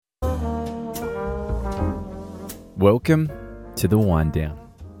Welcome to The Wine Down,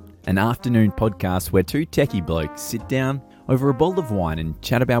 an afternoon podcast where two techie blokes sit down over a bowl of wine and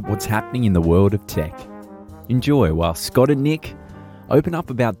chat about what's happening in the world of tech. Enjoy while Scott and Nick open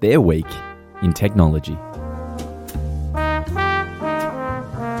up about their week in technology.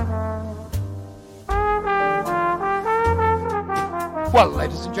 Well,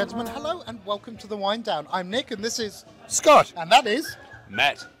 ladies and gentlemen, hello and welcome to The Wine Down. I'm Nick and this is Scott. And that is...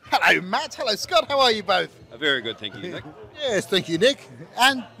 Matt. Hello, Matt. Hello, Scott. How are you both? Very good, thank you, Nick. Yes, thank you, Nick.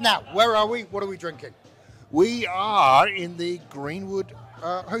 And now, where are we? What are we drinking? We are in the Greenwood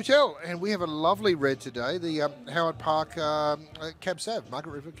Hotel, and we have a lovely red today, the Howard Park Cab Sav,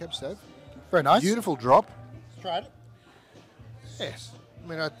 Margaret River Cab Sav. Very nice. Beautiful drop. Let's try it. Yes. I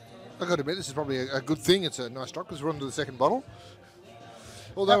mean, I've got to admit, this is probably a good thing. It's a nice drop because we're on to the second bottle.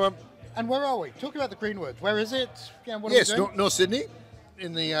 Although, and where are we? Talk about the Greenwood. Where is it? Yeah, what yes, are we doing? North Sydney,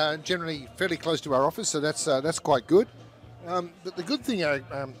 in the generally fairly close to our office, so that's quite good. But the good thing, I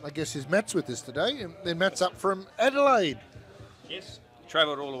guess, is Matt's with us today, and then Matt's up from Adelaide. Yes,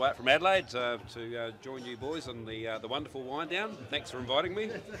 travelled all the way up from Adelaide to join you boys on the wonderful Wine Down. Thanks for inviting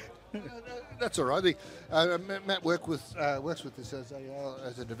me. That's all right. Matt works with us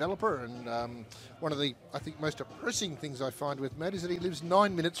as a developer, and one of the, I think, most depressing things I find with Matt is that he lives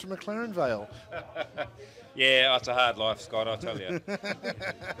 9 minutes from McLaren Vale. Yeah, it's a hard life, Scott, I tell you.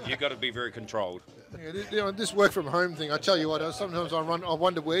 You've got to be very controlled. Yeah, this work from home thing, I tell you what, sometimes I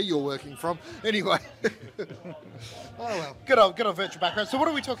wonder where you're working from. Anyway. Oh, well. Good old virtual background. So what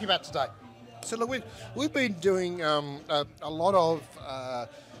are we talking about today? So look, we've been doing a lot of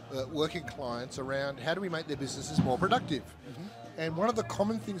working clients around how do we make their businesses more productive. Mm-hmm. And one of the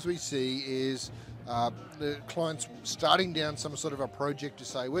common things we see is the clients starting down some sort of a project to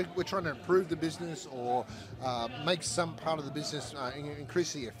say we're trying to improve the business or make some part of the business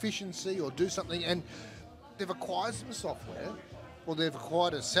increase the efficiency or do something, and they've acquired some software or they've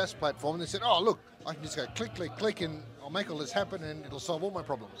acquired a SaaS platform and they said, oh look, I can just go click, click, click and I'll make all this happen and it'll solve all my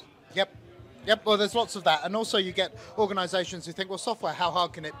problems. Yep, well, there's lots of that. And also you get organisations who think, well, software, how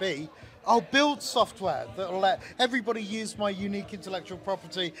hard can it be? I'll build software that'll let everybody use my unique intellectual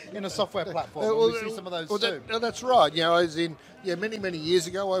property in a software platform. We see some of those too. That's right. You know, as in, many, many years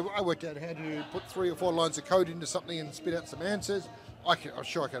ago, I worked out how to put 3 or 4 lines of code into something and spit out some answers. I'm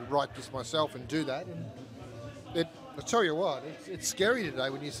sure I can write this myself and do that. And I tell you what, it's scary today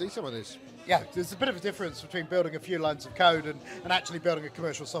when you see some of this. Yeah, there's a bit of a difference between building a few lines of code and actually building a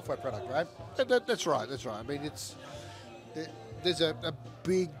commercial software product, right? That's right. I mean, there's a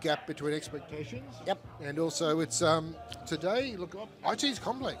big gap between expectations. Yep. And also it's today, look, IT is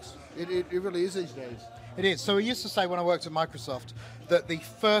complex. It really is these days. It is. So we used to say when I worked at Microsoft that the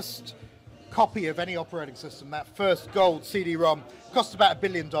first copy of any operating system, that first gold CD-ROM, cost about $1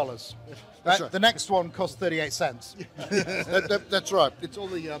 billion. Right? The next one cost 38 cents. That's right. It's all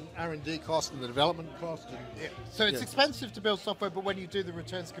the R&D cost and the development cost. So it's expensive to build software, but when you do, the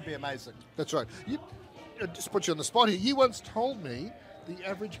returns can be amazing. That's right. Just put you on the spot here. You once told me the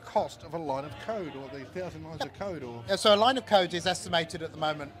average cost of a line of code or the 1,000 lines of code. Yeah, so a line of code is estimated at the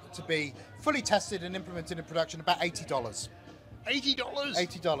moment to be fully tested and implemented in production about $80. $80?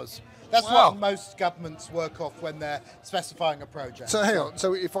 $80. That's wow. what most governments work off when they're specifying a project. So hang on.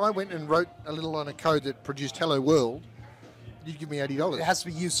 So if I went and wrote a little line of code that produced Hello World, you'd give me $80? It has to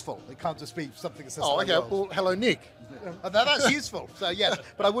be useful. It can't just be something that says Hello World. Well, Hello Nick. That's useful. So yes,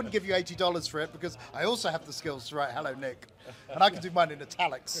 but I wouldn't give you $80 for it because I also have the skills to write Hello Nick, and I can do mine in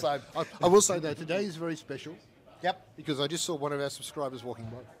italics. So I will say that today is very special. Yep. Because I just saw one of our subscribers walking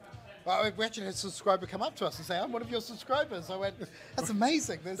by. Well, we actually had a subscriber come up to us and say, I'm one of your subscribers. I went, that's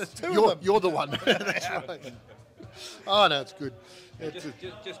amazing. There's two of them. You're the one. That's right. Oh, no, it's good.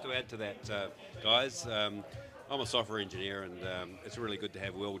 Just to add to that, guys, I'm a software engineer and it's really good to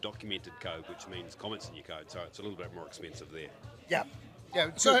have well-documented code, which means comments in your code, so it's a little bit more expensive there. Yeah. Yeah.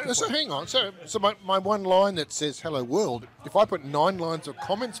 So hang on. So my one line that says Hello World, if I put 9 lines of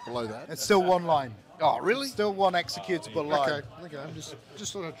comments below that... It's still one line. Oh, really? Still one executable line. Okay. I'm just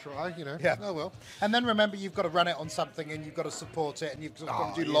sort of try, Yeah. Oh, well. And then remember, you've got to run it on something and you've got to support it and you've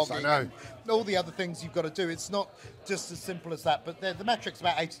got to do logging. I know. And all the other things you've got to do. It's not just as simple as that, but the metric's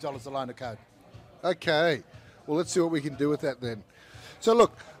about $80 a line of code. Okay. Well, let's see what we can do with that then. So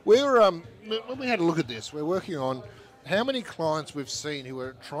look, we're when we had a look at this, we're working on how many clients we've seen who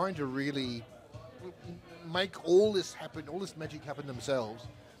are trying to really make all this happen, all this magic happen themselves.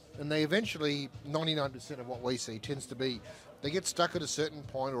 And they eventually, 99% of what we see tends to be, they get stuck at a certain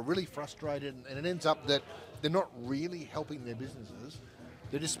point or really frustrated, and it ends up that they're not really helping their businesses.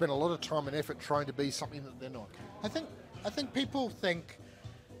 They just spend a lot of time and effort trying to be something that they're not. I think people think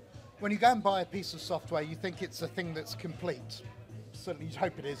when you go and buy a piece of software, you think it's a thing that's complete. Certainly you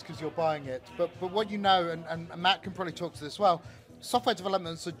hope it is because you're buying it. But what you know, and Matt can probably talk to this well, software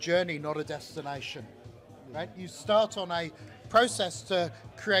development is a journey, not a destination. Right? You start on a process to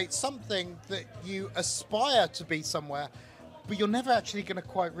create something that you aspire to be somewhere, but you're never actually going to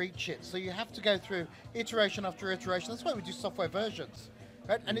quite reach it. So you have to go through iteration after iteration. That's why we do software versions.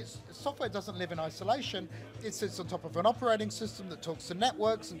 Right? And software doesn't live in isolation. It sits on top of an operating system that talks to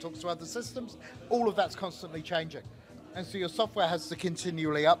networks and talks to other systems. All of that's constantly changing. And so your software has to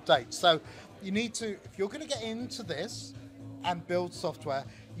continually update. So you need to, if you're going to get into this and build software,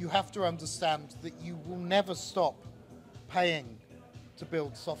 you have to understand that you will never stop paying to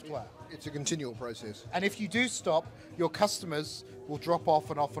build software. It's a continual process. And if you do stop, your customers will drop off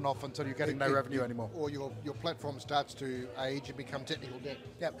and off and off until you're getting no revenue anymore. Or your platform starts to age and become technical debt.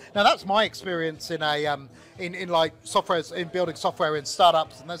 Yeah. Now that's my experience in in like software, in building software in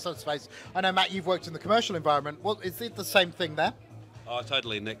startups and that sort of space. I know, Matt, you've worked in the commercial environment. Well, is it the same thing there? Oh,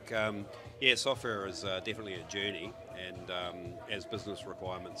 totally, Nick. Yeah, software is definitely a journey, and as business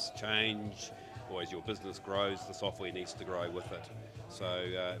requirements change, or as your business grows, the software needs to grow with it. So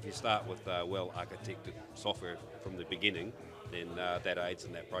if you start with well-architected software from the beginning, then that aids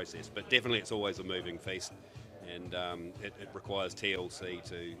in that process. But definitely it's always a moving feast, and it requires TLC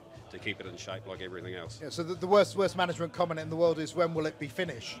to keep it in shape like everything else. Yeah, so the worst management comment in the world is, when will it be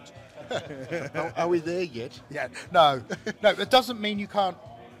finished? Are we there yet? Yeah, no. It doesn't mean you can't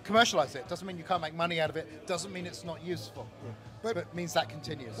commercialize it. Doesn't mean you can't make money out of it. Doesn't mean it's not useful. Yeah. But it means that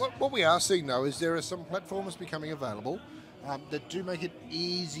continues. What we are seeing, though, is there are some platforms becoming available that do make it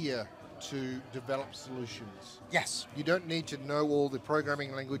easier to develop solutions. Yes. You don't need to know all the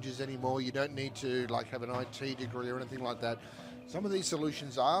programming languages anymore. You don't need to have an IT degree or anything like that. Some of these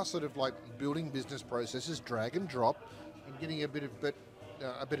solutions are sort of like building business processes, drag and drop, and getting a bit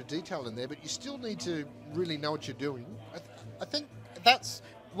of detail in there. But you still need to really know what you're doing. I think that's,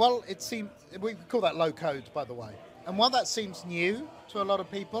 well, it seems, we call that low code, by the way. And while that seems new to a lot of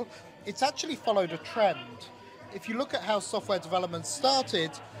people, it's actually followed a trend. If you look at how software development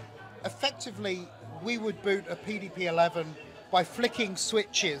started, effectively we would boot a PDP-11 by flicking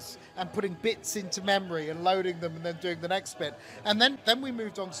switches and putting bits into memory and loading them and then doing the next bit. And then we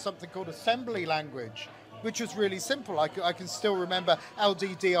moved on to something called assembly language, which was really simple. I can still remember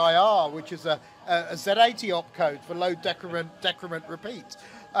LDDIR, which is a Z80 opcode for load, decrement, repeat.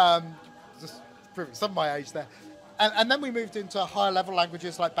 Just proving some of my age there. And then we moved into higher level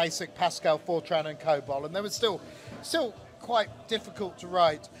languages like BASIC, Pascal, Fortran, and COBOL, and they were still quite difficult to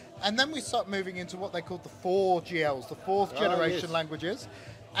write. And then we start moving into what they called the 4GLs, the fourth generation languages.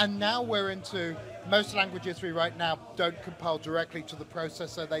 And now we're into, most languages we write now don't compile directly to the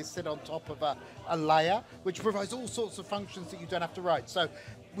processor. They sit on top of a layer, which provides all sorts of functions that you don't have to write. So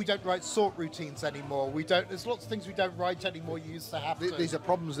we don't write sort routines anymore. There's lots of things we don't write anymore. You used to have to. These are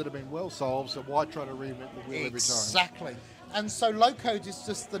problems that have been well solved, so why try to reinvent the wheel every time? Exactly. And so low code is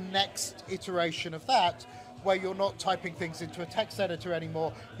just the next iteration of that, where you're not typing things into a text editor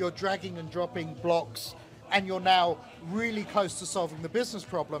anymore. You're dragging and dropping blocks, and you're now really close to solving the business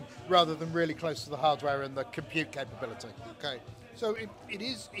problem rather than really close to the hardware and the compute capability. Okay. So it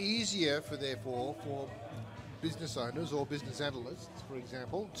is easier for business owners or business analysts, for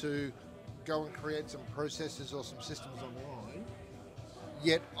example, to go and create some processes or some systems online.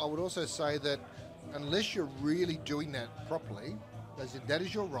 Yet I would also say that unless you're really doing that properly, as in that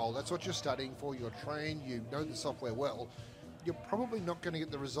is your role, that's what you're studying for, you're trained, you know the software well, you're probably not going to get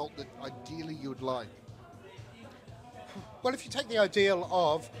the result that ideally you would like. Well, if you take the ideal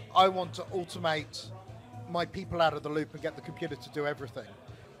of, I want to automate my people out of the loop and get the computer to do everything,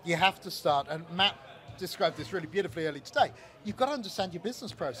 you have to start, and Matt described this really beautifully earlier today, you've got to understand your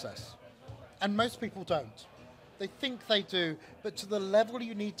business process. And most people don't. They think they do, but to the level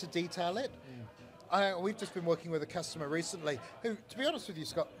you need to detail it, we've just been working with a customer recently who, to be honest with you,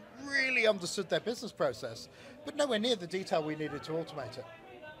 Scott, really understood their business process, but nowhere near the detail we needed to automate it.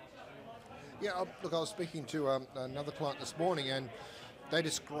 Yeah, look, I was speaking to another client this morning, and they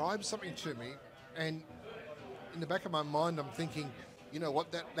described something to me, and in the back of my mind, I'm thinking, you know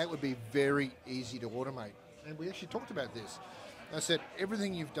what, that would be very easy to automate. And we actually talked about this. I said,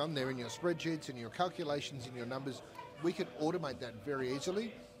 everything you've done there in your spreadsheets and your calculations and your numbers, we could automate that very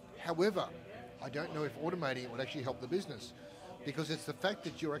easily. However, I don't know if automating it would actually help the business, because it's the fact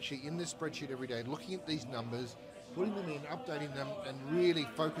that you're actually in this spreadsheet every day, looking at these numbers, putting them in, updating them, and really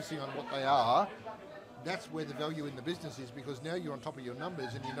focusing on what they are. That's where the value in the business is, because now you're on top of your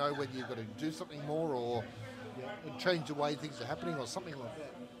numbers and you know whether you've got to do something more or change the way things are happening or something like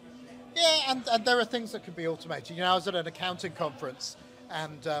that. Yeah, and there are things that can be automated. You know, I was at an accounting conference,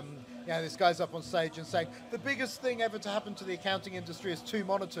 And this guy's up on stage and saying, the biggest thing ever to happen to the accounting industry is 2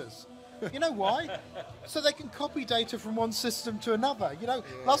 monitors. You know why? So they can copy data from one system to another.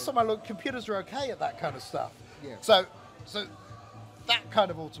 Last time I looked, computers are okay at that kind of stuff. Yeah. So that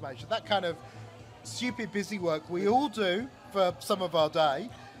kind of automation, that kind of stupid busy work we all do for some of our day,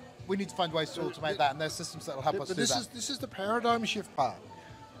 we need to find ways to automate that, and there's systems that will help us do that. This is the paradigm shift part.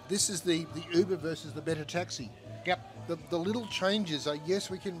 This is the Uber versus the better taxi. Yep. The little changes are, yes,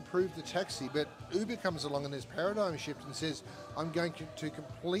 we can improve the taxi, but Uber comes along in this paradigm shift and says, I'm going to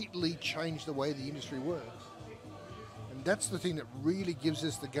completely change the way the industry works. And that's the thing that really gives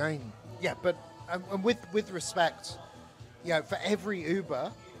us the gain. Yeah, but and with respect, for every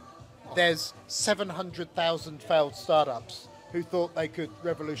Uber, there's 700,000 failed startups who thought they could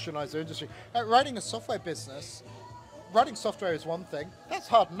revolutionize their industry. Writing a software business, writing software is one thing. That's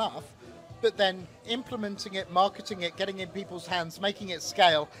hard enough. But then implementing it, marketing it, getting it in people's hands, making it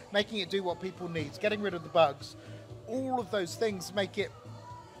scale, making it do what people need, getting rid of the bugs, all of those things make it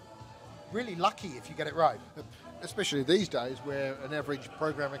really lucky if you get it right. Especially these days where an average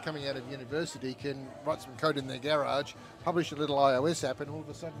programmer coming out of university can write some code in their garage, publish a little iOS app, and all of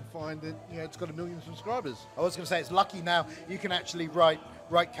a sudden find that it's got 1 million subscribers. I was going to say, it's lucky now you can actually write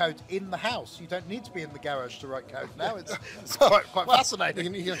code in the house. You don't need to be in the garage to write code now. It's quite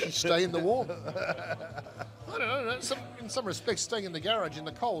fascinating. You can actually stay in the warm. I don't know. In some respects, staying in the garage in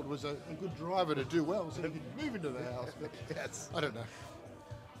the cold was a good driver to do well, so you could move into the house. But Yes. I don't know.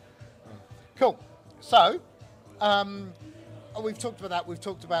 Cool. So, we've talked about that. We've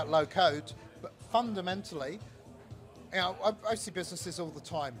talked about low code, but fundamentally, I see businesses all the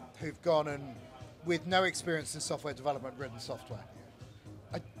time who've gone and, with no experience in software development, written software.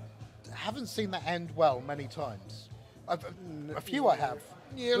 I haven't seen that end well many times. A few I have,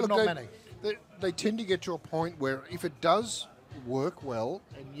 but not many. They tend to get to a point where if it does work well,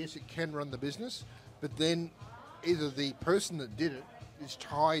 and yes, it can run the business, but then either the person that did it is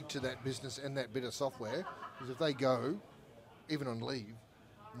tied to that business and that bit of software, because if they go, even on leave,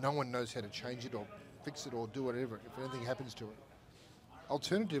 no one knows how to change it or fix it or do whatever if anything happens to it.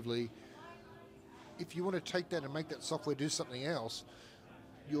 Alternatively, if you want to take that and make that software do something else,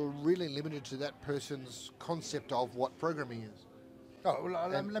 you're really limited to that person's concept of what programming is. Oh, well,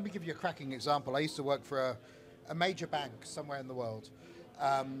 let me give you a cracking example. I used to work for a major bank somewhere in the world,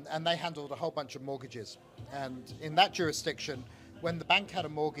 and they handled a whole bunch of mortgages. And in that jurisdiction, when the bank had a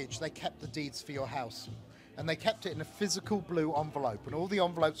mortgage, they kept the deeds for your house. And they kept it in a physical blue envelope, and all the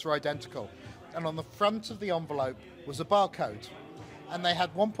envelopes were identical. And on the front of the envelope was a barcode. And they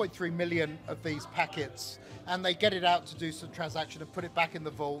had 1.3 million of these packets, and they get it out to do some transaction and put it back in the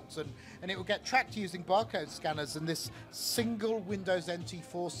vault, and it will get tracked using barcode scanners and this single Windows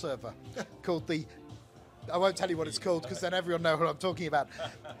NT4 server called I won't tell you what it's called because then everyone knows what I'm talking about.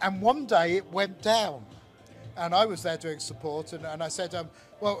 And one day it went down, and I was there doing support, and I said,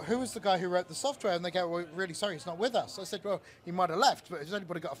 well, who was the guy who wrote the software? And they go, well, really sorry, he's not with us. I said, well, he might have left, but has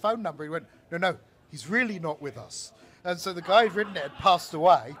anybody got a phone number? He went, no, he's really not with us. And so the guy who'd written it had passed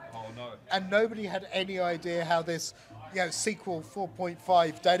away. Oh, no. And nobody had any idea how this SQL 4.5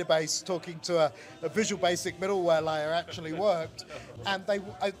 database talking to a Visual Basic middleware layer actually worked. And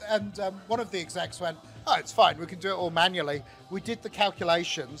one of the execs went, oh, it's fine, we can do it all manually. We did the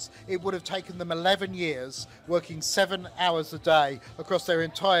calculations. It would have taken them 11 years, working 7 hours a day across their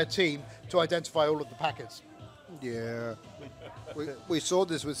entire team to identify all of the packets. Yeah. We saw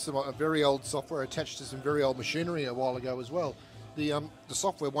this with some very old software attached to some very old machinery a while ago as well. The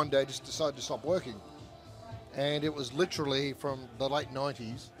software one day just decided to stop working. And it was literally from the late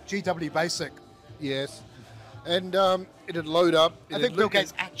 90s. GW Basic. Yes. And it'd load up. I think Bill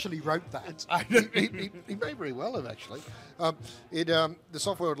Gates actually wrote that. He may very well have, actually. The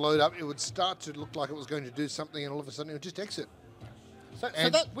software would load up. It would start to look like it was going to do something, and all of a sudden it would just exit. So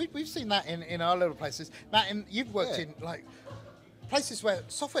that we've seen that in our little places. Matt, you've worked in places where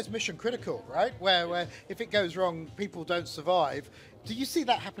software's mission critical, right? Where if it goes wrong, people don't survive. Do you see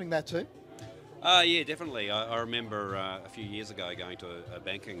that happening there too? Yeah, definitely. I remember a few years ago going to a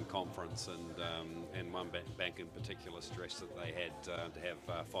banking conference, and one bank in particular stressed that they had to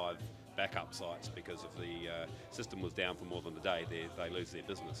have 5 backup sites because if the system was down for more than a day, they lose their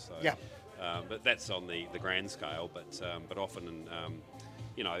business. So, yeah. But that's on the grand scale. But often,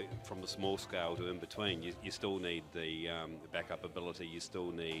 from the small scale to in between, you still need the backup ability. You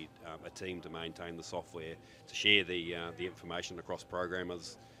still need a team to maintain the software, to share the information across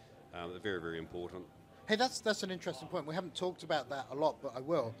programmers. They're very, very important. Hey, that's an interesting point. We haven't talked about that a lot, but I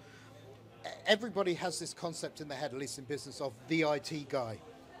will. Everybody has this concept in their head, at least in business, of the IT guy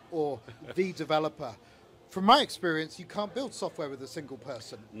or the developer. from my experience, you can't build software with a single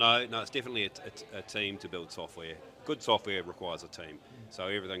person. No, it's definitely a team to build software. Good software requires a team. So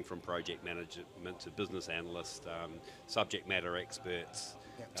everything from project management to business analysts, subject matter experts,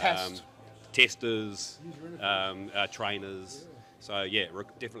 testers, trainers. So yeah,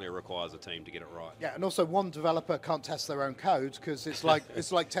 definitely requires a team to get it right. Yeah, and also one developer can't test their own code because it's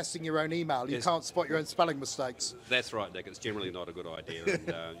like testing your own email. You can't spot your own spelling mistakes. That's right, Nick. It's generally not a good idea,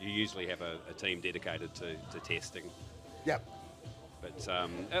 and you usually have a team dedicated to testing. Yep. But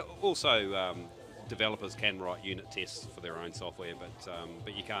also, developers can write unit tests for their own software,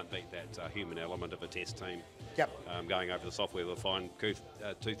 but you can't beat that human element of a test team. Yep. Going over the software with a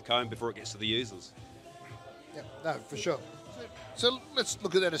fine-tooth comb before it gets to the users. Yep. No, for sure. So let's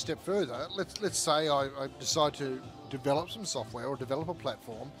look at that a step further. Let's say I decide to develop some software or develop a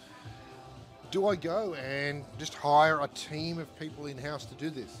platform. Do I go and just hire a team of people in-house to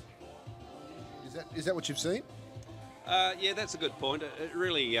do this? Is that what you've seen? Yeah, that's a good point. It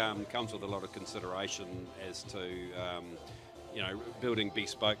really comes with a lot of consideration as to building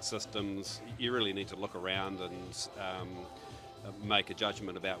bespoke systems. You really need to look around and make a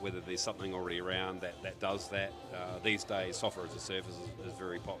judgment about whether there's something already around that does that. These days, software as a service is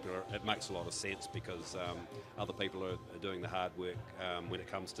very popular. It makes a lot of sense because other people are doing the hard work when it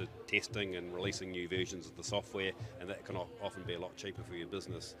comes to testing and releasing new versions of the software, and that can often be a lot cheaper for your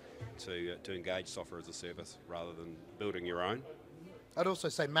business to engage software as a service rather than building your own. I'd also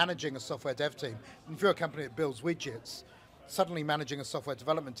say managing a software dev team. If you're a company that builds widgets, suddenly managing a software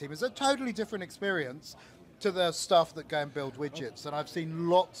development team is a totally different experience to the staff that go and build widgets. And I've seen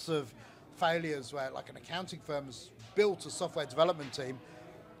lots of failures where like an accounting firm has built a software development team.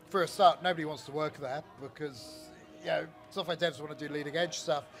 For a start, nobody wants to work there because software devs want to do leading edge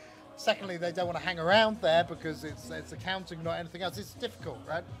stuff. Secondly, they don't want to hang around there because it's accounting, not anything else. It's difficult,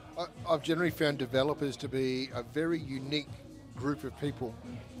 right? I've generally found developers to be a very unique group of people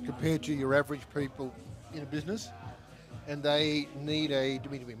compared to your average people in a business. And they need to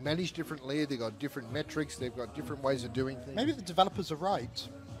be managed differently. They've got different metrics. They've got different ways of doing things. Maybe the developers are right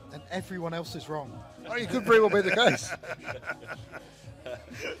and everyone else is wrong. Oh, it could very well be the case.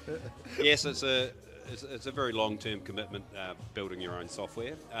 Yes, it's a very long-term commitment, building your own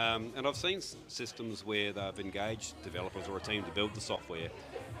software. And I've seen systems where they've engaged developers or a team to build the software,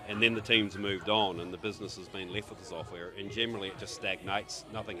 and then the team's moved on and the business has been left with the software, and generally it just stagnates,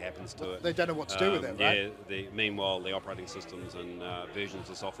 nothing happens to it. They don't know what to do with it, right? Yeah, meanwhile the operating systems and versions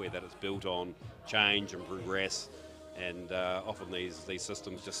of software that it's built on change and progress, and often these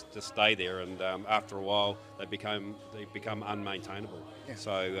systems just stay there, and after a while they become unmaintainable. Yeah.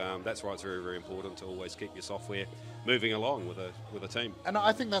 So that's why it's very, very important to always keep your software moving along with a team. And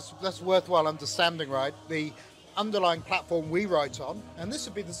I think that's worthwhile understanding, right? The underlying platform we write on, and this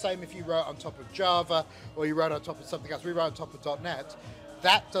would be the same if you wrote on top of Java or you wrote on top of something else. We wrote on top of .NET.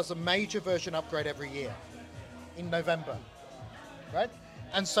 That does a major version upgrade every year in November, right?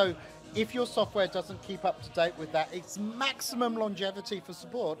 And so if your software doesn't keep up to date with that, its maximum longevity for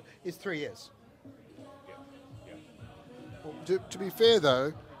support is 3 years. Well, to be fair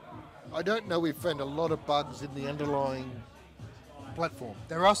though, I don't know we've found a lot of bugs in the underlying platform.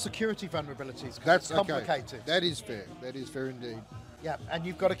 There are security vulnerabilities because it's complicated. Okay. That is fair. That is fair indeed. Yeah, and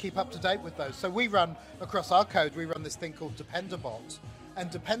you've got to keep up to date with those. So we run, across our code, we run this thing called Dependabot, and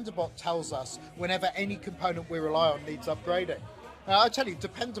Dependabot tells us whenever any component we rely on needs upgrading. Now, I tell you,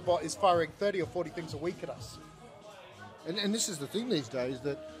 Dependabot is firing 30 or 40 things a week at us. And this is the thing these days,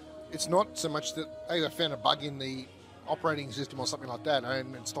 that it's not so much that, hey, I found a bug in the operating system or something like that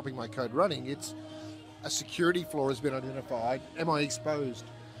and it's stopping my code running. It's a security flaw has been identified. Am I exposed?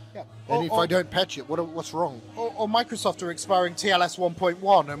 Yeah. And if I don't patch it, what's wrong? Or Microsoft are expiring TLS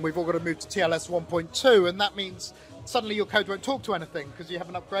 1.1 and we've all got to move to TLS 1.2, and that means suddenly your code won't talk to anything because you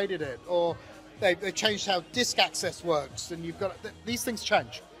haven't upgraded it. Or they changed how disk access works, and you've got these things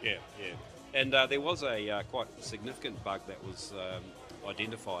change. Yeah. And there was a quite significant bug that was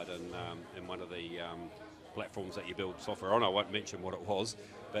identified in one of the platforms that you build software on. I won't mention what it was,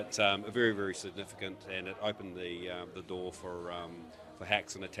 but very, very significant, and it opened the door for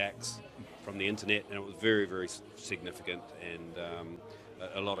hacks and attacks from the internet, and it was very, very significant, and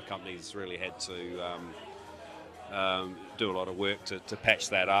a lot of companies really had to do a lot of work to patch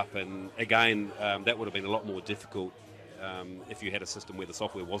that up, and again that would have been a lot more difficult if you had a system where the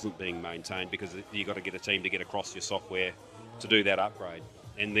software wasn't being maintained, because you've got to get a team to get across your software to do that upgrade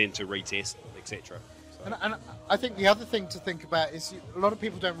and then to retest, etc. And I think the other thing to think about is a lot of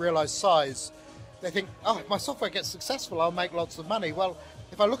people don't realise size. They think, oh, if my software gets successful, I'll make lots of money. Well,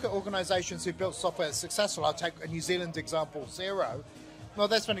 if I look at organisations who built software that's successful, I'll take a New Zealand example, Xero. Well,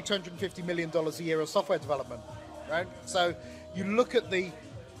 they're spending $250 million a year on software development, right? So you look at the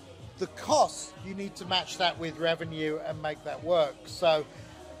costs, you need to match that with revenue and make that work. So,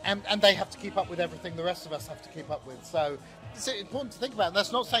 and they have to keep up with everything the rest of us have to keep up with. So it's important to think about. And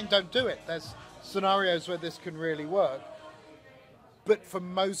that's not saying don't do it. There's scenarios where this can really work. But for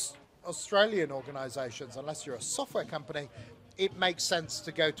most Australian organisations, unless you're a software company, it makes sense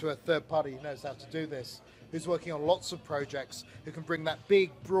to go to a third party who knows how to do this, who's working on lots of projects, who can bring that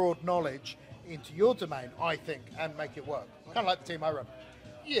big, broad knowledge into your domain, I think, and make it work. Kind of like the team I run.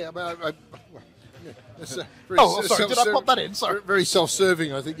 Yeah, but Sorry, did I pop that in? Sorry. Very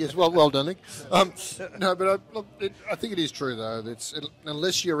self-serving, I think. Yes, well done, Nick. No, but I think it is true though. That's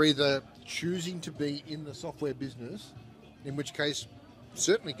unless you're either choosing to be in the software business, in which case,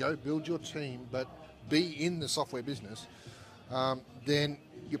 certainly go build your team, but be in the software business, then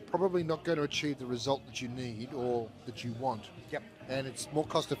you're probably not going to achieve the result that you need or that you want. Yep. And it's more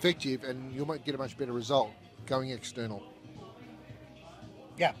cost effective, and you might get a much better result going external.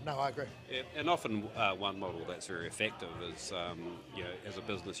 Yeah, no, I agree. Yeah, and often one model that's very effective is, as a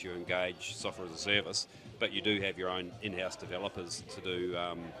business you engage software as a service, but you do have your own in-house developers to do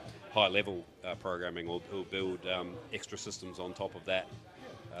high-level programming or build extra systems on top of that.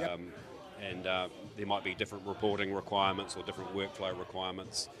 Yep. And there might be different reporting requirements or different workflow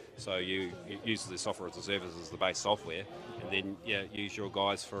requirements. So you use the software as a service as the base software, and then use your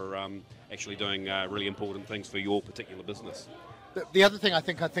guys for actually doing really important things for your particular business. The other thing I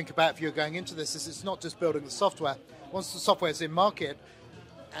think about if you're going into this is it's not just building the software. Once the software's in market,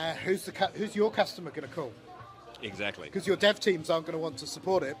 who's your customer going to call? Exactly. Because your dev teams aren't going to want to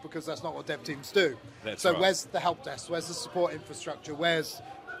support it because that's not what dev teams do. That's so right. Where's the help desk? Where's the support infrastructure? Where's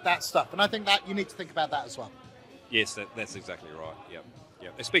that stuff? And I think that you need to think about that as well. Yes, that's exactly right. Yep.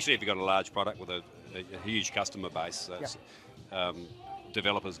 Especially if you've got a large product with a huge customer base.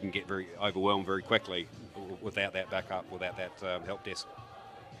 Developers can get very overwhelmed very quickly without that backup, without that help desk.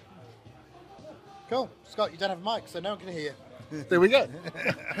 Cool. Scott, you don't have a mic, so no one can hear you. There we go.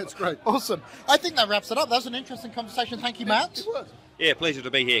 That's great. Awesome. I think that wraps it up. That was an interesting conversation. Thank you, Matt. It was. Yeah, pleasure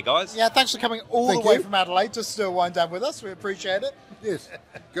to be here, guys. Yeah, thanks for coming all Thank the way you. from Adelaide to still wind down with us. We appreciate it. Yes.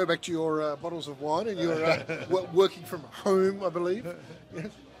 Go back to your bottles of wine and you're working from home, I believe. Yes.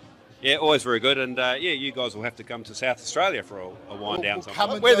 Yeah, always very good. And you guys will have to come to South Australia for a wind down We'll sometime.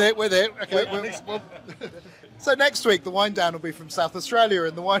 come and We're there. Okay. So next week, the wind down will be from South Australia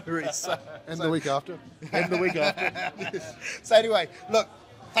in the wineries. So, The week after. And the week after. Yes. so anyway, look,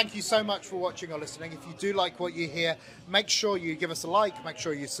 thank you so much for watching or listening. If you do like what you hear, make sure you give us a like, make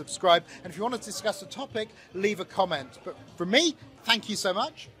sure you subscribe. And if you want to discuss a topic, leave a comment. But from me, thank you so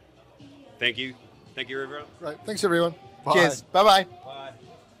much. Thank you. Thank you, everyone. Right. Thanks, everyone. Bye. Cheers. Bye-bye.